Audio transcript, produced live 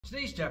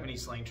Today's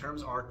Japanese slang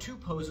terms are two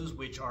poses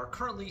which are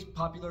currently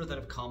popular that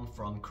have come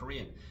from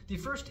Korean. The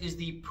first is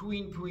the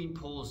p'in p'in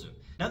pose.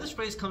 Now this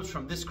phrase comes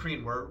from this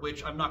Korean word,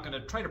 which I'm not going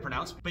to try to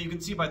pronounce, but you can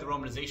see by the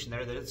romanization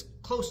there that it's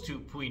close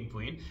to p'in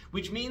p'in,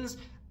 which means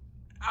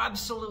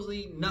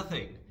absolutely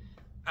nothing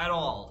at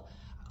all.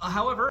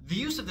 However, the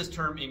use of this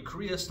term in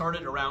Korea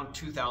started around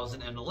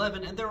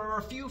 2011, and there are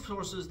a few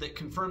sources that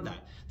confirm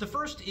that. The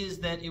first is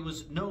that it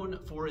was known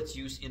for its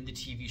use in the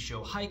TV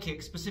show High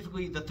Kick,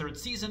 specifically the third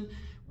season,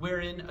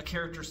 wherein a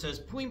character says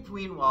 "p'in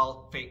p'in"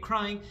 while fake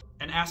crying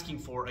and asking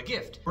for a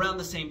gift. Around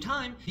the same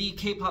time, the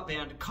K-pop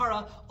band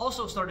Kara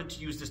also started to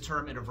use this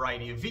term in a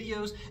variety of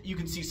videos. You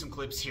can see some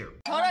clips here.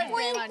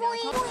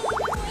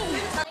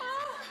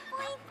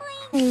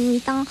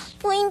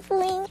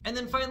 And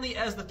then finally,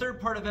 as the third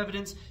part of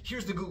evidence,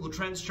 here's the Google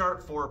Trends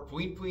chart for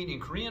p'in p'in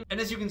in Korean. And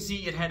as you can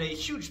see, it had a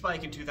huge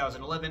spike in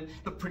 2011,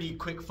 a pretty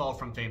quick fall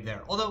from fame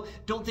there. Although,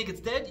 don't think it's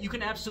dead, you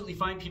can absolutely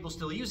find people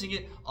still using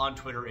it on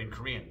Twitter in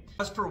Korean.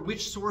 As for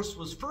which source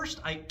was first,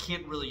 I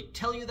can't really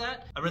tell you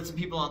that. I read some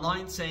people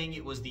online saying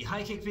it was the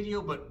High Kick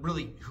video, but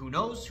really, who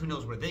knows? Who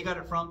knows where they got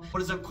it from?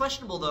 What is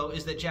unquestionable, though,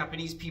 is that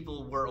Japanese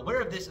people were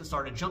aware of this and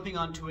started jumping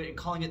onto it and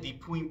calling it the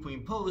p'in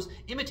p'in pose,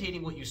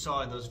 imitating what you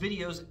saw in those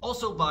videos,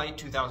 also by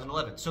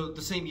 2011, so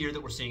the same year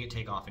that we're seeing it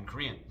take off in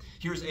Korean.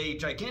 Here's a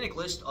gigantic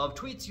list of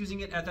tweets using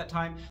it at that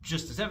time,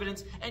 just as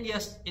evidence, and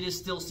yes, it is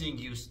still seeing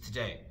use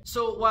today.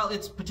 So while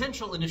its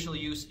potential initial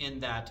use in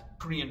that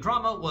Korean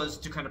drama was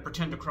to kind of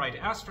pretend to cry to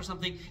ask for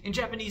something, in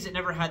Japanese it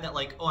never had that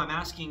like, oh, I'm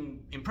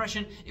asking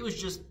impression, it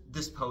was just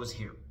this pose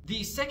here.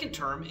 The second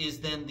term is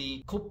then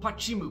the Coッパ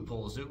チム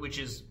pose, which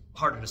is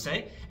harder to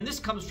say, and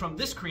this comes from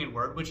this Korean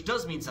word, which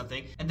does mean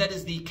something, and that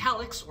is the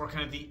calyx, or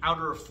kind of the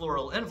outer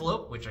floral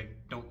envelope, which I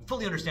don't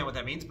fully understand what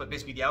that means, but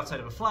basically the outside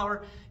of a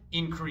flower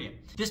in Korean.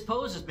 This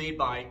pose is made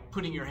by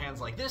putting your hands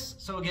like this,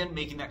 so again,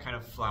 making that kind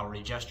of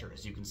flowery gesture,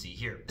 as you can see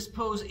here. This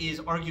pose is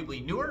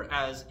arguably newer,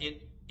 as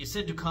it is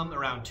said to come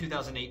around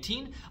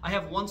 2018. I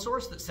have one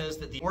source that says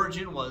that the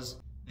origin was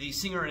the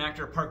singer and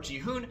actor Park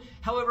Ji-hoon.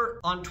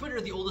 However, on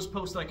Twitter, the oldest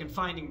post that I can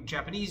find in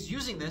Japanese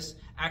using this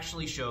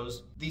actually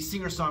shows the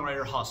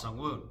singer-songwriter Ha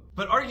Sung-woon.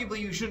 But arguably,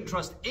 you shouldn't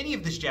trust any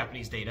of this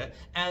Japanese data,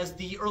 as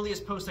the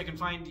earliest post I can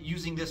find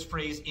using this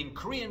phrase in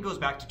Korean goes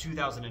back to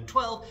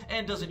 2012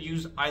 and doesn't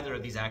use either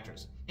of these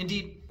actors.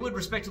 Indeed, it would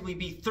respectively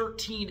be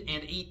 13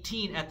 and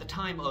 18 at the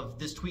time of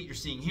this tweet you're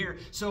seeing here,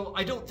 so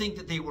I don't think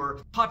that they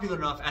were popular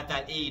enough at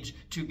that age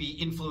to be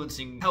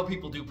influencing how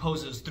people do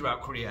poses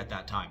throughout Korea at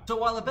that time. So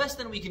while at best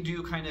then we can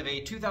do kind of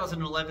a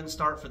 2011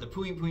 start for the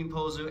p'in p'in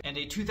pose and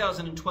a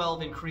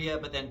 2012 in Korea,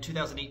 but then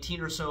 2018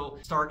 or so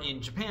start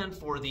in Japan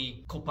for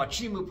the Coッパ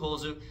チム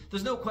pose,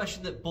 there's no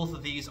question that both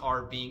of these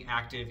are being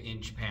active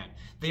in Japan.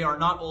 They are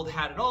not old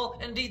hat at all,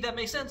 and indeed that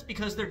makes sense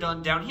because they're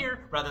done down here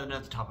rather than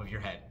at the top of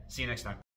your head. See you next time.